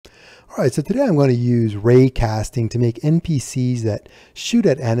All right, so today I'm going to use Raycasting to make NPCs that shoot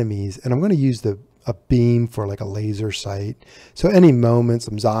at enemies, and I'm going to use a beam for like a laser sight. So any moment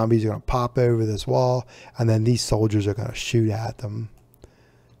some zombies are going to pop over this wall, and then these soldiers are going to shoot at them.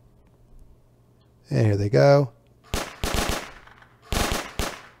 And here they go.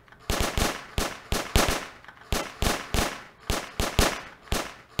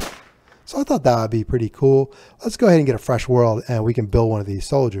 So I thought that would be pretty cool. Let's go ahead and get a fresh world and we can build one of these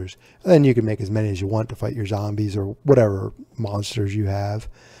soldiers. And then you can make as many as you want to fight your zombies or whatever monsters you have.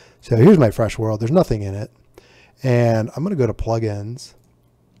 So here's my fresh world. There's nothing in it. And I'm going to go to plugins.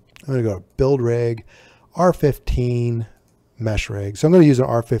 I'm going to go to build rig, R15 mesh rig. So I'm going to use an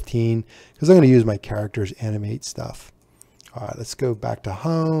R15 because I'm going to use my characters animate stuff. All right, let's go back to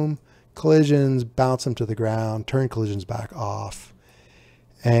home, collisions, bounce them to the ground, turn collisions back off.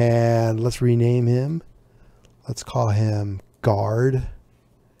 And let's rename him. Let's call him guard.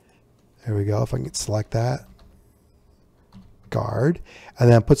 There we go. If I can select that. Guard.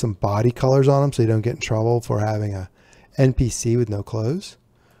 And then put some body colors on him so you don't get in trouble for having a NPC with no clothes.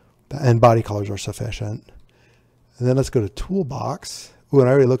 And body colors are sufficient. And then let's go to toolbox. Ooh, and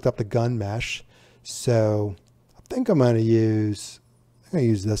I already looked up the gun mesh. So I think I'm going to use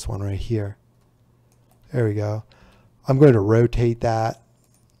this one right here. There we go. I'm going to rotate that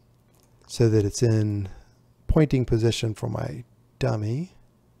so that it's in pointing position for my dummy.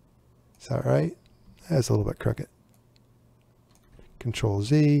 Is that right? That's a little bit crooked. Control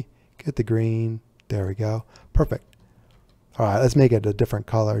Z, get the green. There we go. Perfect. All right, let's make it a different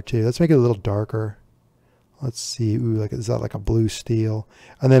color too. Let's make it a little darker. Let's see. Ooh, like is that like a blue steel?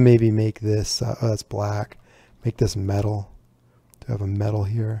 And then maybe make this. Oh, that's black. Make this metal. Do I have a metal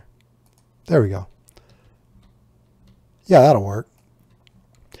here? There we go. Yeah, that'll work.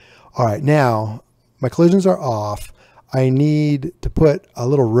 All right, now my collisions are off. I need to put a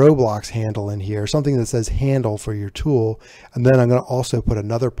little Roblox handle in here, something that says handle for your tool. And then I'm going to also put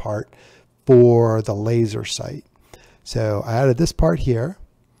another part for the laser sight. So I added this part here.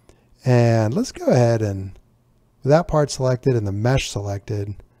 And let's go ahead and with that part selected and the mesh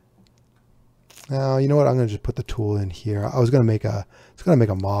selected. Now, you know what? I'm going to just put the tool in here. I was going to make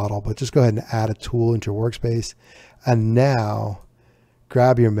a model, but just go ahead and add a tool into your workspace. And now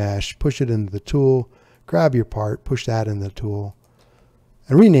grab your mesh, push it into the tool, grab your part, push that in the tool,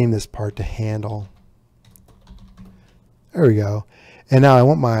 and rename this part to handle. There we go. And now I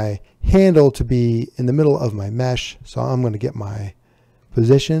want my handle to be in the middle of my mesh. So I'm going to get my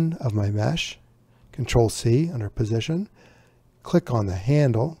position of my mesh, Control C under position, click on the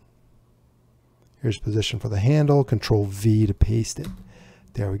handle. Here's position for the handle, Control V to paste it.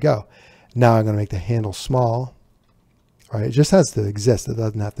 There we go. Now I'm going to make the handle small. All right, it just has to exist. It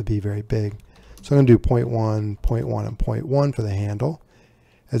doesn't have to be very big. So I'm going to do 0.1, 0.1, and 0.1 for the handle.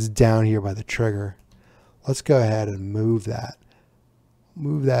 It's down here by the trigger. Let's go ahead and move that.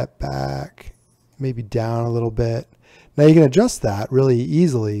 Move that back, maybe down a little bit. Now you can adjust that really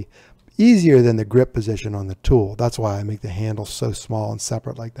easily, easier than the grip position on the tool. That's why I make the handle so small and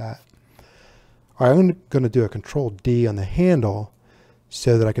separate like that. All right, I'm going to do a Control D on the handle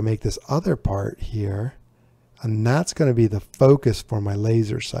so that I can make this other part here. And that's going to be the focus for my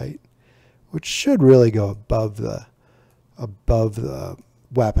laser sight, which should really go above the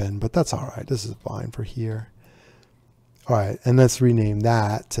weapon, but that's all right. This is fine for here. All right, and let's rename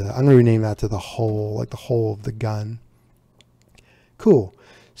that to, I'm going to rename that to the hole, like the hole of the gun. Cool.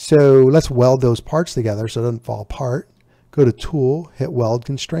 So let's weld those parts together so it doesn't fall apart. Go to Tool, hit Weld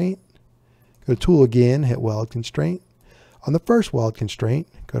Constraint. Go to Tool again, hit Weld Constraint. On the first weld constraint,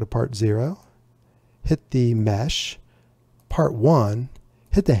 go to Part 0. Hit the mesh, part 1,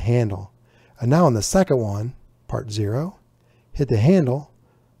 hit the handle. And now on the second one, part 0, hit the handle,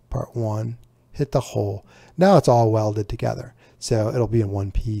 part 1, hit the hole. Now it's all welded together. So it'll be in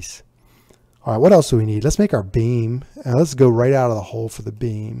one piece. All right, what else do we need? Let's make our beam. And let's go right out of the hole for the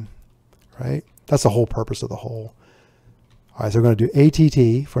beam, right? That's the whole purpose of the hole. All right, so we're going to do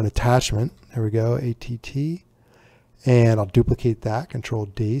ATT for an attachment. There we go, ATT. And I'll duplicate that, Control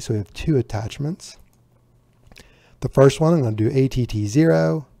D. So we have two attachments. The first one, I'm going to do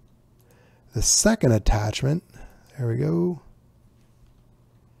ATT0. The second attachment, there we go,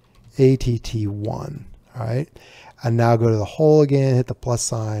 ATT1. All right. And now go to the hole again, hit the plus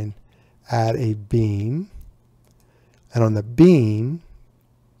sign, add a beam. And on the beam,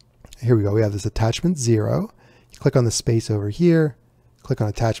 here we go. We have this attachment 0. You click on the space over here, click on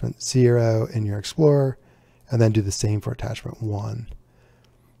attachment 0 in your Explorer, and then do the same for attachment 1.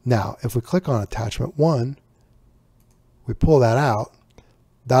 Now, if we click on attachment 1, we pull that out,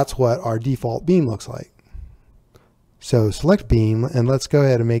 that's what our default beam looks like. So select beam, and let's go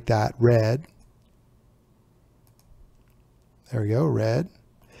ahead and make that red. There we go, red.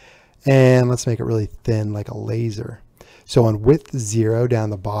 And let's make it really thin like a laser. So on width 0 down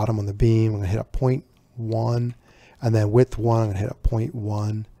the bottom on the beam, I'm going to hit a 0.1. And then width 1, I'm going to hit a 0.1.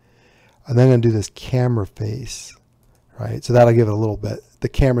 And then I'm going to do this camera face, right? So that'll give it a little bit. The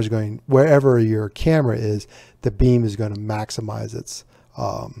camera's going, wherever your camera is, the beam is going to maximize its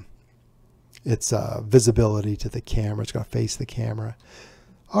visibility to the camera. It's going to face the camera.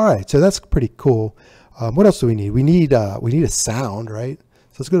 All right, so that's pretty cool. What else do we need? We need a sound, right?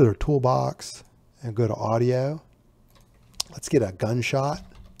 So let's go to our toolbox and go to audio. Let's get a gunshot.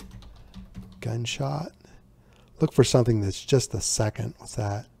 Gunshot. Look for something that's just a second. What's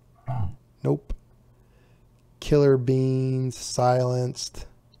that? Nope. Killer beans, silenced.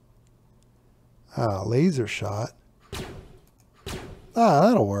 Laser shot.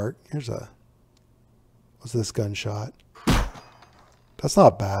 That'll work. What's this gunshot? That's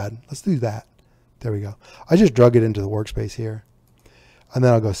not bad. Let's do that. There we go. I just drug it into the workspace here. And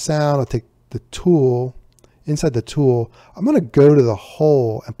then I'll go sound. I'll take the tool. Inside the tool, I'm going to go to the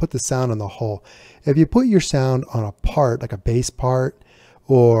hole and put the sound on the hole. If you put your sound on a part, like a bass part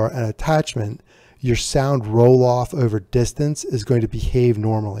or an attachment, your sound roll off over distance is going to behave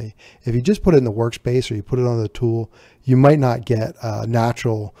normally. If you just put it in the workspace or you put it on the tool, you might not get a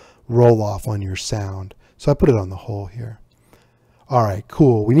natural roll off on your sound. So I put it on the hole here. All right,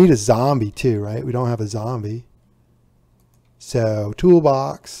 cool. We need a zombie too, right? We don't have a zombie. So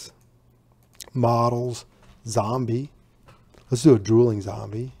toolbox, models, zombie. Let's do a drooling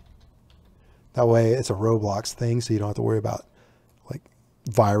zombie. That way it's a Roblox thing, so you don't have to worry about like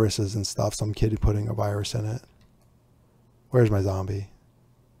viruses and stuff. Some kid putting a virus in it. Where's my zombie?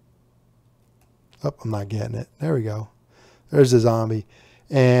 Oh, I'm not getting it. There we go. There's the zombie.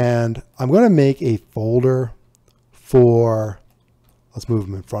 And I'm going to make a folder for, let's move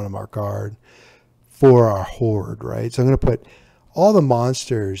them in front of our guard, for our horde, right? So I'm going to put all the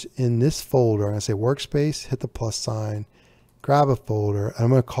monsters in this folder. I'm going to say workspace, hit the plus sign, grab a folder, and I'm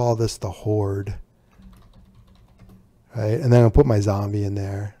going to call this the horde, right? And then I'm going to put my zombie in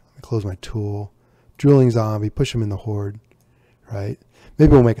there. Let me close my tool. Drooling zombie, push him in the horde, right?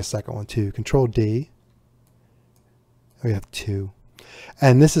 Maybe we'll make a second one too. Control D. We have 2.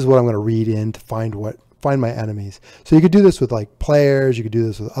 And this is what I'm going to read in to find my enemies. So you could do this with like players. You could do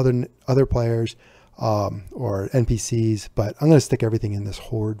this with other players or NPCs. But I'm going to stick everything in this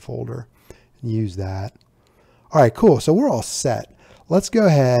horde folder and use that. All right, cool. So we're all set. Let's go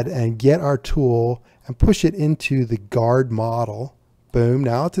ahead and get our tool and push it into the guard model. Boom.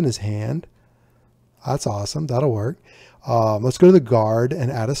 Now it's in his hand. That's awesome. That'll work. Let's go to the guard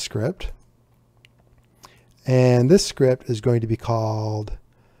and add a script. And this script is going to be called,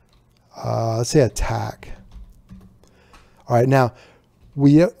 let's say attack. All right, now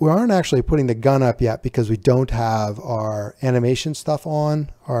we aren't actually putting the gun up yet because we don't have our animation stuff on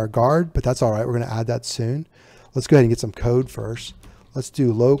our guard, but that's all right. We're going to add that soon. Let's go ahead and get some code first. Let's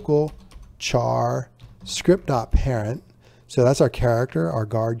do local char script.parent. So that's our character, our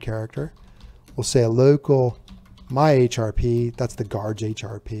guard character. We'll say a local my HRP, that's the guard's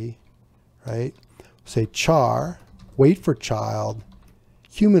HRP, right? Say char, wait for child,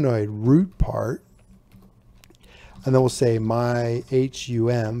 humanoid root part, and then we'll say my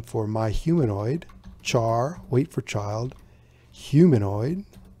HUM for my humanoid, char, wait for child, humanoid.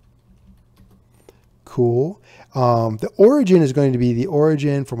 Cool. The origin is going to be the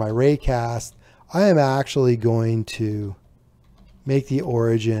origin for my raycast. I am actually going to make the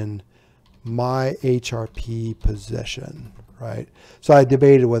origin my HRP position, right? So I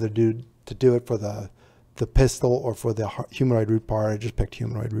debated whether to do it for the pistol or for the humanoid root part. I just picked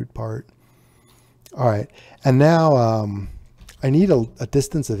humanoid root part. All right, and now I need a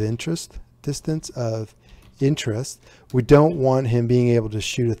distance of interest. Distance of interest. We don't want him being able to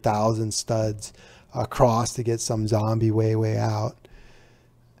shoot 1,000 studs across to get some zombie way out.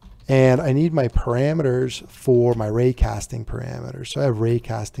 And I need my parameters for my raycasting parameters. So I have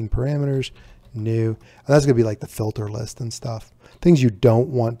raycasting parameters, new. And that's going to be like the filter list and stuff. Things you don't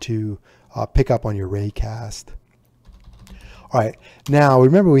want to pick up on your raycast. All right, now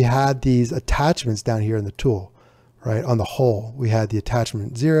remember we had these attachments down here in the tool, right? On the whole, we had the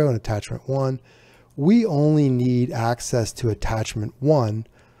attachment 0 and attachment 1. We only need access to attachment 1,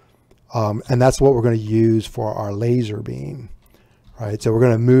 and that's what we're going to use for our laser beam, right? So we're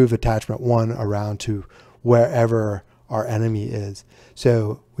going to move attachment 1 around to wherever our enemy is.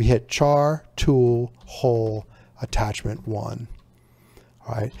 So we hit char, tool, hole, attachment 1.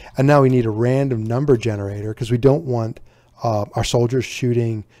 All right, and now we need a random number generator because we don't want our soldiers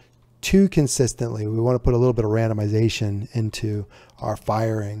shooting too consistently. We want to put a little bit of randomization into our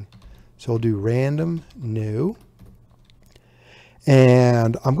firing. So we'll do random new.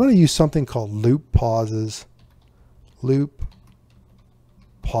 And I'm going to use something called loop pauses. Loop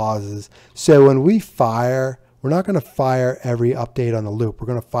pauses. So when we fire, we're not going to fire every update on the loop. We're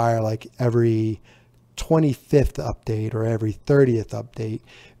going to fire like every 25th update or every 30th update,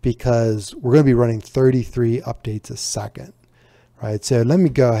 because we're going to be running 33 updates a second, right? So let me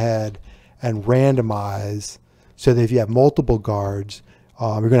go ahead and randomize so that if you have multiple guards,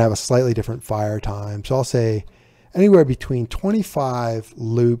 you're going to have a slightly different fire time. So I'll say anywhere between 25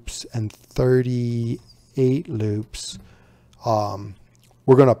 loops and 38 loops, we're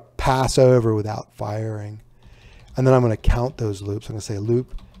going to pass over without firing. And then I'm going to count those loops. I'm going to say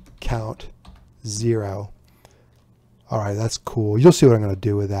loop count 0. All right, that's cool. You'll see what I'm going to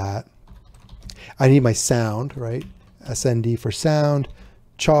do with that. I need my sound, right? SND for sound,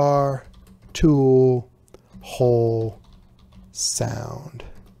 char, tool, whole, sound.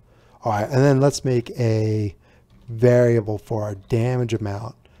 All right, and then let's make a variable for our damage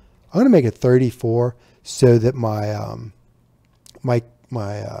amount. I'm going to make it 34 so that my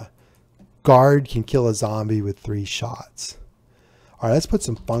guard can kill a zombie with 3 shots. All right, let's put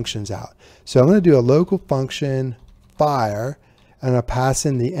some functions out. So I'm going to do a local function fire, and I'm going to pass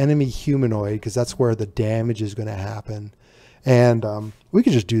in the enemy humanoid because that's where the damage is going to happen. And we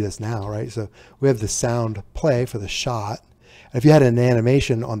could just do this now, right? So we have the sound play for the shot. And if you had an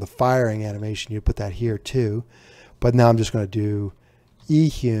animation on the firing animation, you'd put that here too. But now I'm just going to do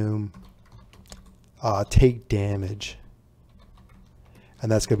ehum take damage.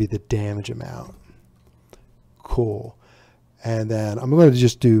 And that's going to be the damage amount. Cool. And then I'm going to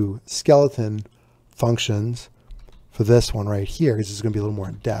just do skeleton functions for this one right here, because it's going to be a little more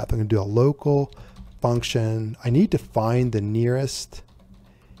in depth. I'm going to do a local function. I need to find the nearest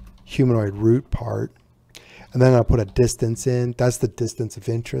humanoid root part. And then I'll put a distance in. That's the distance of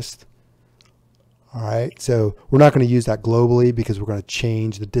interest. All right. So we're not going to use that globally because we're going to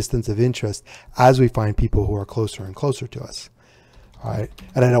change the distance of interest as we find people who are closer and closer to us. All right.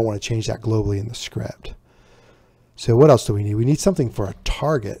 And I don't want to change that globally in the script. So what else do we need? We need something for a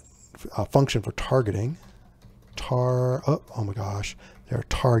target, a function for targeting. Oh my gosh, their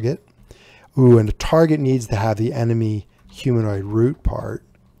target. Ooh, and the target needs to have the enemy humanoid root part.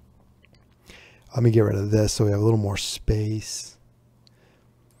 Let me get rid of this so we have a little more space.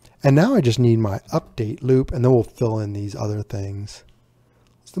 And now I just need my update loop, and then we'll fill in these other things.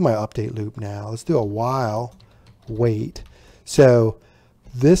 Let's do my update loop now. Let's do a while wait. So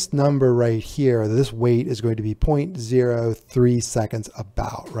this number right here, this wait is going to be 0.03 seconds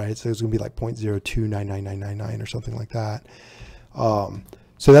about, right? So it's going to be like 0.029999 or something like that.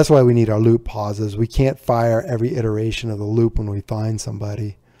 So that's why we need our loop pauses. We can't fire every iteration of the loop when we find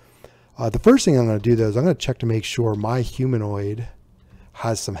somebody. The first thing I'm going to do though is I'm going to check to make sure my humanoid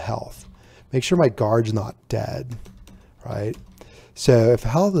has some health. Make sure my guard's not dead, right? So if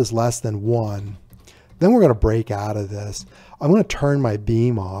health is less than 1, then we're going to break out of this. I'm going to turn my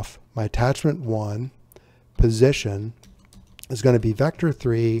beam off. My attachment 1 position is going to be vector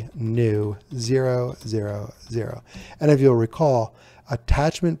 3 new 0 0 0. And if you'll recall,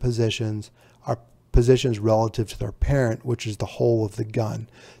 attachment positions are positions relative to their parent, which is the whole of the gun.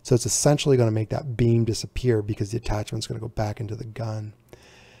 So it's essentially going to make that beam disappear because the attachment's going to go back into the gun.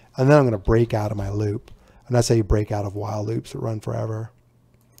 And then I'm going to break out of my loop. And that's how you break out of while loops that run forever.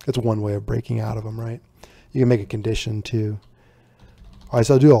 It's one way of breaking out of them, right? You can make a condition too. All right,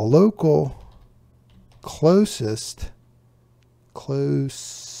 so I'll do a local closest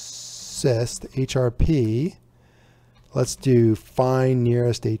HRP. Let's do find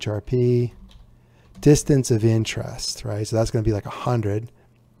nearest HRP, distance of interest, right? So that's going to be like 100.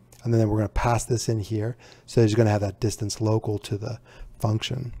 And then we're going to pass this in here. So you're going to have that distance local to the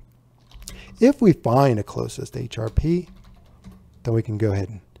function. If we find a closest HRP, then we can go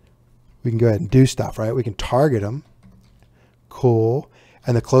ahead and do stuff, right? We can target them. Cool.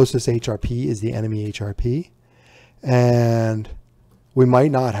 And the closest HRP is the enemy HRP. And we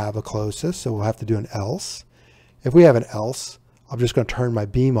might not have a closest, so we'll have to do an else. If we have an else, I'm just going to turn my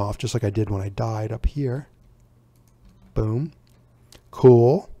beam off just like I did when I died up here. Boom.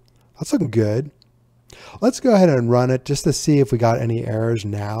 Cool. That's looking good. Let's go ahead and run it just to see if we got any errors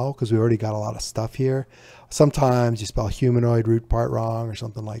now, because we already got a lot of stuff here. Sometimes you spell humanoid root part wrong or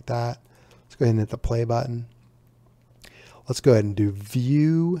something like that. Let's go ahead and hit the play button. Let's go ahead and do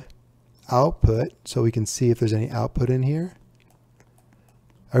view output so we can see if there's any output in here.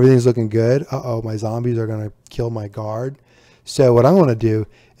 Everything's looking good. Uh-oh, my zombies are going to kill my guard. So what I want to do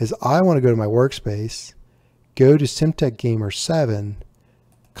is I want to go to my workspace, go to Simtech Gamer 7,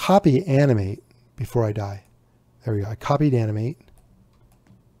 copy animate before I die. There we go. I copied animate.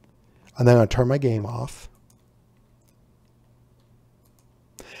 And then I'm going to turn my game off.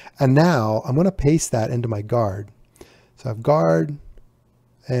 And now I'm going to paste that into my guard. So I have guard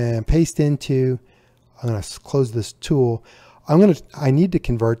and paste into. I'm going to close this tool. I need to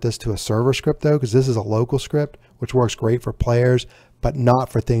convert this to a server script though, because this is a local script, which works great for players, but not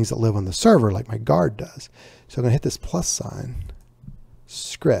for things that live on the server like my guard does. So I'm going to hit this plus sign,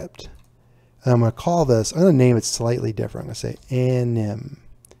 script, and I'm going to call this, I'm going to name it slightly different. I'm going to say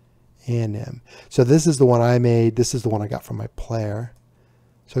anim. So this is the one I made. This is the one I got from my player.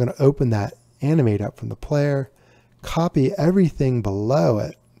 So I'm going to open that animate up from the player, copy everything below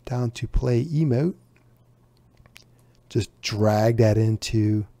it down to play emote. Just drag that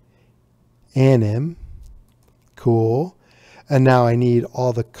into anim. Cool. And now I need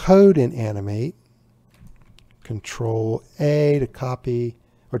all the code in animate. Control A to copy,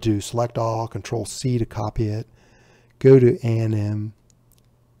 or to select all, Control C to copy it. Go to anim.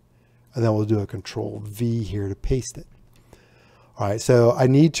 And then we'll do a Control V here to paste it. All right, so I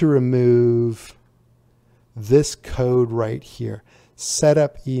need to remove this code right here. Set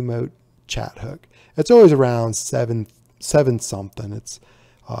up emote chat hook. It's always around seven something. It's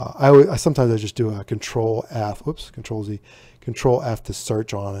sometimes I just do a Control F, oops, Control Z, Control F to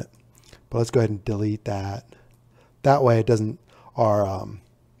search on it. But let's go ahead and delete that. That way it doesn't, our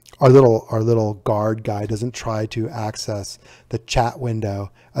little guard guy doesn't try to access the chat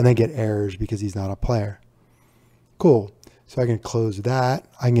window and then get errors because he's not a player. Cool. So I can close that.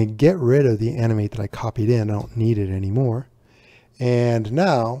 I can get rid of the animate that I copied in. I don't need it anymore. And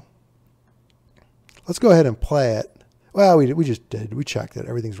now let's go ahead and play it. Well, we just did. We checked it.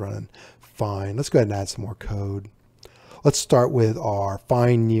 Everything's running fine. Let's go ahead and add some more code. Let's start with our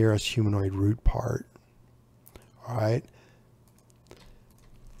find nearest humanoid root part. All right.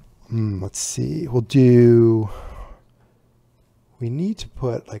 Let's see. We need to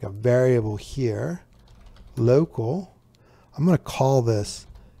put like a variable here, local. I'm going to call this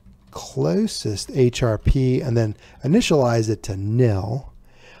closest HRP and then initialize it to nil.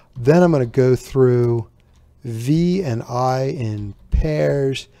 Then I'm going to go through V and I in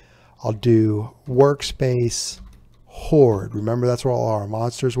pairs. I'll do workspace horde. Remember, that's where all our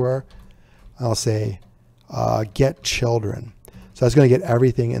monsters were. I'll say get children. So that's going to get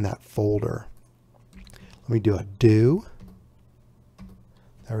everything in that folder. Let me do a do.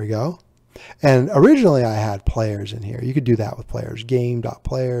 There we go. And originally I had players in here. You could do that with players.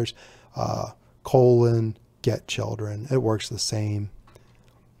 Game.players, colon, get children. It works the same.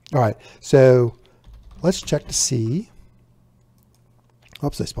 All right. So let's check to see.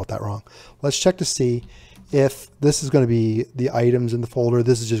 Oops, I spelled that wrong. Let's check to see if this is going to be the items in the folder.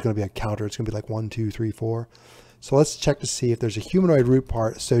 This is just going to be a counter. It's going to be like 1, 2, 3, 4. So let's check to see if there's a humanoid root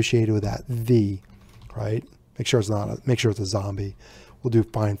part associated with that V, right? Make sure it's not. Make sure it's a zombie. We'll do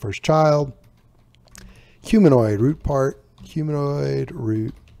find first child, humanoid root part,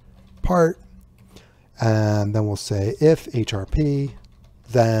 and then we'll say if HRP,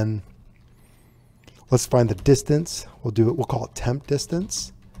 then let's find the distance. We'll call it temp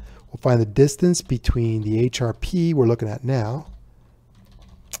distance. We'll find the distance between the HRP we're looking at now,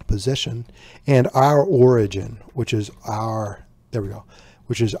 position, and our origin, which is our, there we go,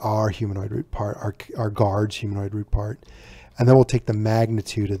 which is our humanoid root part, our guard's humanoid root part. And then we'll take the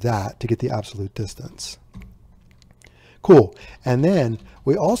magnitude of that to get the absolute distance. Cool. And then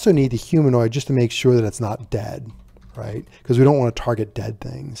we also need the humanoid just to make sure that it's not dead, right? Because we don't want to target dead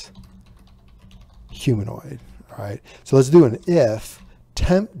things. Humanoid, all right? So let's do an if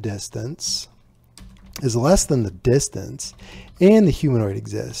temp distance is less than the distance and the humanoid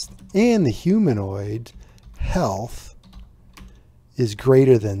exists and the humanoid health is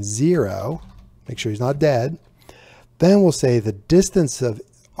greater than 0. Make sure he's not dead. Then we'll say the distance of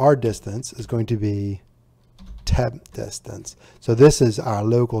our distance is going to be temp distance. So this is our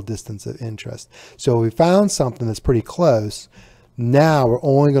local distance of interest. So we found something that's pretty close. Now we're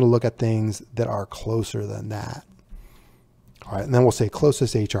only going to look at things that are closer than that. All right, and then we'll say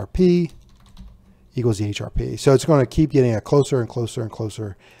closest HRP equals the HRP. So it's going to keep getting a closer and closer and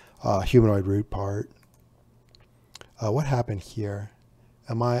closer humanoid root part. What happened here?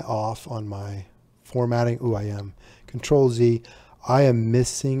 Am I off on my formatting? Ooh, I am. Control Z. I am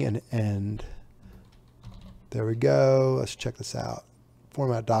missing an end. There we go. Let's check this out.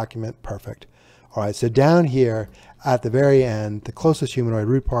 Format document. Perfect. All right. So down here at the very end, the closest humanoid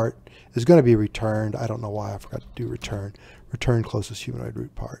root part is going to be returned. I don't know why I forgot to do return. Return closest humanoid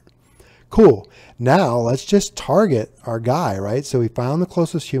root part. Cool. Now let's just target our guy, right? So we found the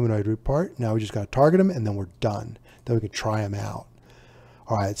closest humanoid root part. Now we just got to target him and then we're done. Then we can try him out.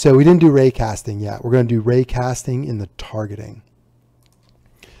 All right, so we didn't do raycasting yet. We're going to do raycasting in the targeting.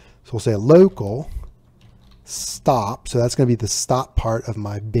 So we'll say local stop. So that's going to be the stop part of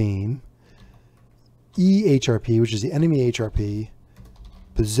my beam. EHRP, which is the enemy HRP,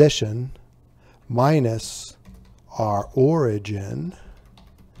 position minus our origin.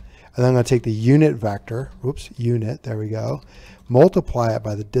 And then I'm going to take the unit vector, unit, there we go, multiply it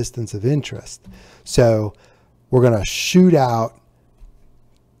by the distance of interest. So we're going to shoot out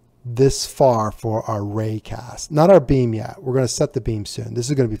this far for our raycast. Not our beam yet. We're going to set the beam soon. This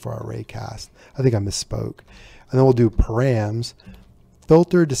is going to be for our raycast. I think I misspoke. And then we'll do params,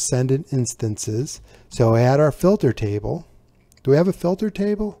 filter descendant instances. So we had our filter table. Do we have a filter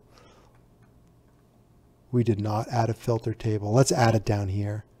table? We did not add a filter table. Let's add it down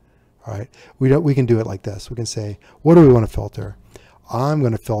here. All right. We can do it like this. We can say, what do we want to filter? I'm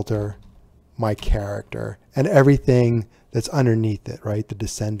going to filter my character and everything that's underneath it, right? The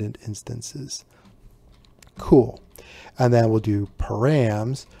descendant instances. Cool. And then we'll do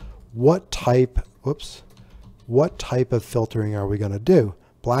params. What type of filtering are we going to do?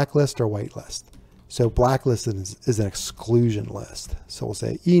 Blacklist or whitelist? So blacklist is an exclusion list. So we'll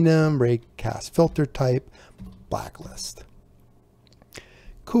say enum, raycast filter type, blacklist.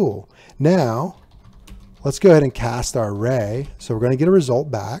 Cool. Now let's go ahead and cast our ray. So we're going to get a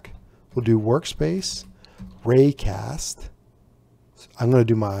result back. We'll do workspace, raycast. I want to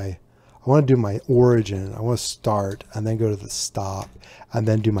do my origin. I want to start and then go to the stop and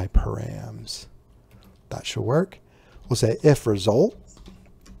then do my params. That should work. We'll say if result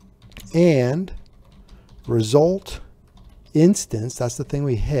and result instance, that's the thing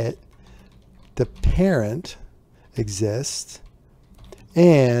we hit, the parent exists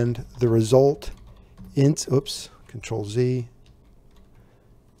and the result Control Z,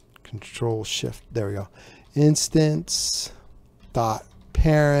 Control Shift, there we go. Instance dot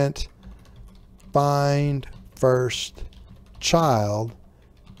parent find first child.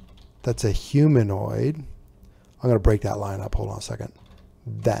 That's a humanoid. I'm going to break that line up. Hold on a second.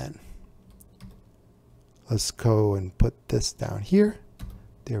 Then let's go and put this down here.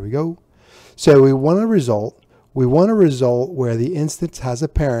 There we go. So we want a result. We want a result where the instance has a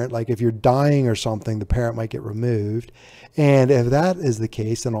parent, like if you're dying or something, the parent might get removed. And if that is the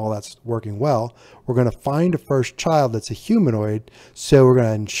case and all that's working well, we're going to find a first child that's a humanoid. So we're going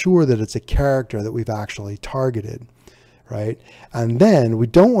to ensure that it's a character that we've actually targeted, right? And then we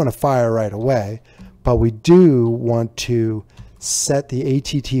don't want to fire right away, but we do want to set the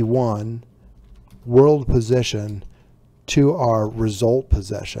ATT1 world position to our result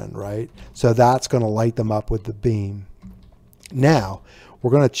position, right? So that's going to light them up with the beam. Now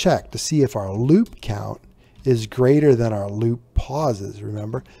we're going to check to see if our loop count is greater than our loop pauses,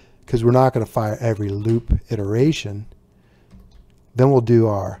 remember? Because we're not going to fire every loop iteration. Then we'll do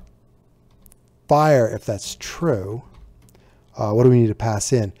our fire if that's true. What do we need to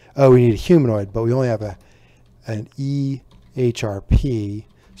pass in? Oh, we need a humanoid, but we only have an EHRP.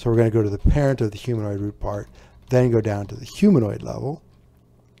 So we're going to go to the parent of the humanoid root part, then go down to the humanoid level.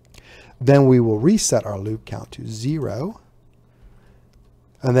 Then we will reset our loop count to 0.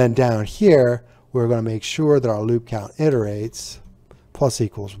 And then down here, we're going to make sure that our loop count iterates plus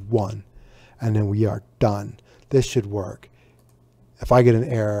equals 1. And then we are done. This should work. If I get an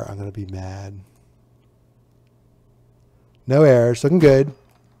error, I'm going to be mad. No errors, looking good.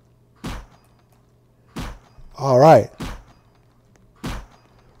 All right.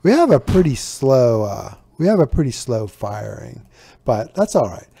 We have a pretty slow firing, but that's all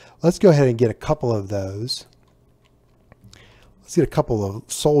right. Let's go ahead and get a couple of those. Let's get a couple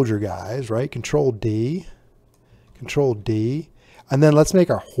of soldier guys, right? Control D, and then let's make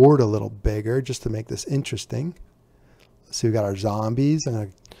our horde a little bigger just to make this interesting. So we got our zombies. I'm going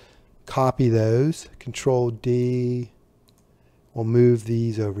to copy those. Control D. We'll move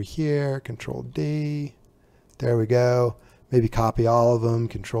these over here. Control D. There we go. Maybe copy all of them.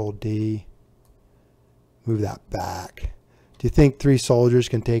 Control D. Move that back. Do you think 3 soldiers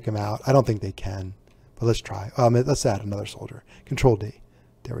can take them out? I don't think they can, but let's try. Let's add another soldier. Control D.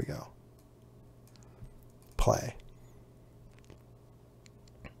 There we go. Play.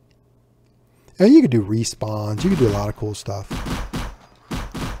 And you could do respawns. You could do a lot of cool stuff.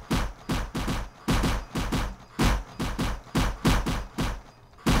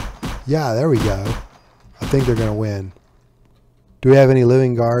 Yeah, there we go. I think they're going to win. Do we have any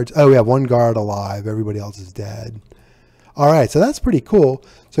living guards? Oh, we have 1 guard alive. Everybody else is dead. All right, so that's pretty cool.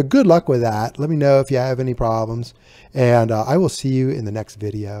 So good luck with that. Let me know if you have any problems. And I will see you in the next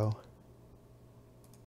video.